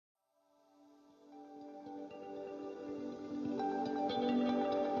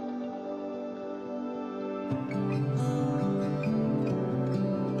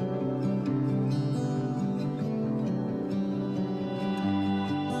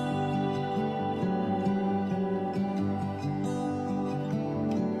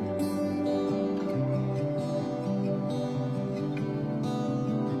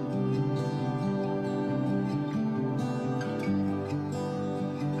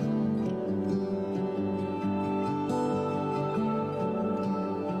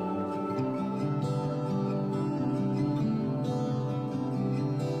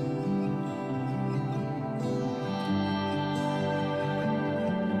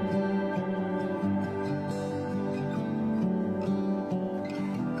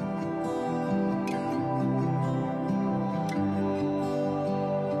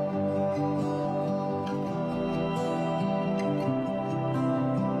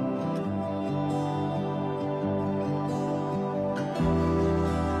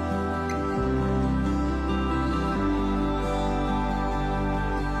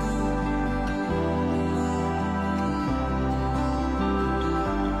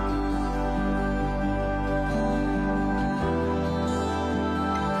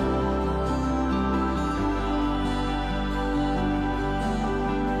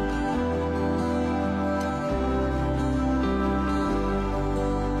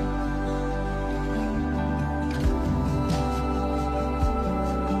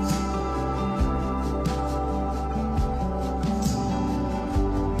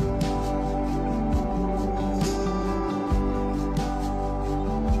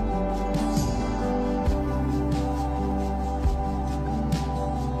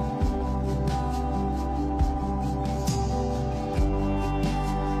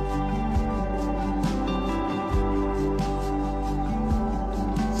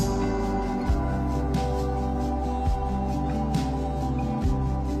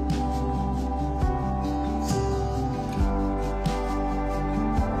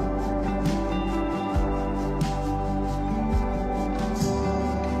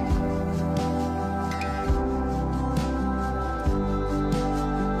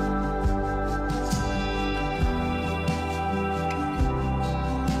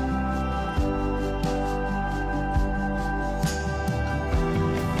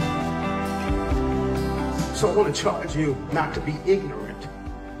So I want to charge you not to be ignorant,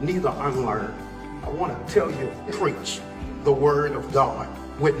 neither unlearned. I want to tell you, preach the word of God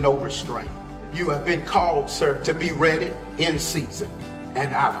with no restraint. You have been called, sir, to be ready in season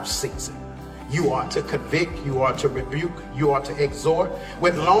and out of season. You are to convict, you are to rebuke, you are to exhort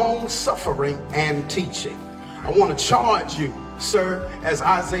with long suffering and teaching. I want to charge you, sir, as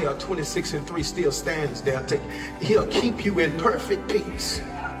Isaiah 26:3 still stands there, he'll keep you in perfect peace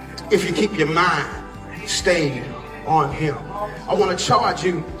if you keep your mind stayed on him. I want to charge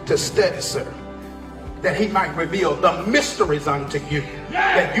you to study, sir, that he might reveal the mysteries unto you,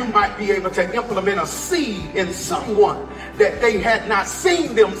 that you might be able to implement a seed in someone that they had not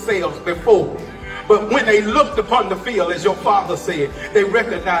seen themselves before. But when they looked upon the field, as your father said, they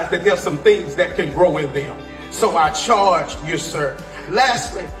recognized that there's some things that can grow in them. So I charge you, sir.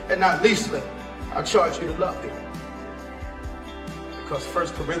 Lastly, and not leastly, I charge you to love them. Because 1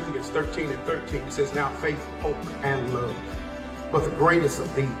 Corinthians 13:13 says, now faith, hope, and love. But the greatest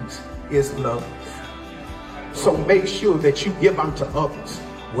of these is love. So make sure that you give unto others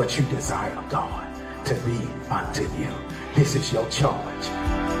what you desire God to be unto you. This is your charge.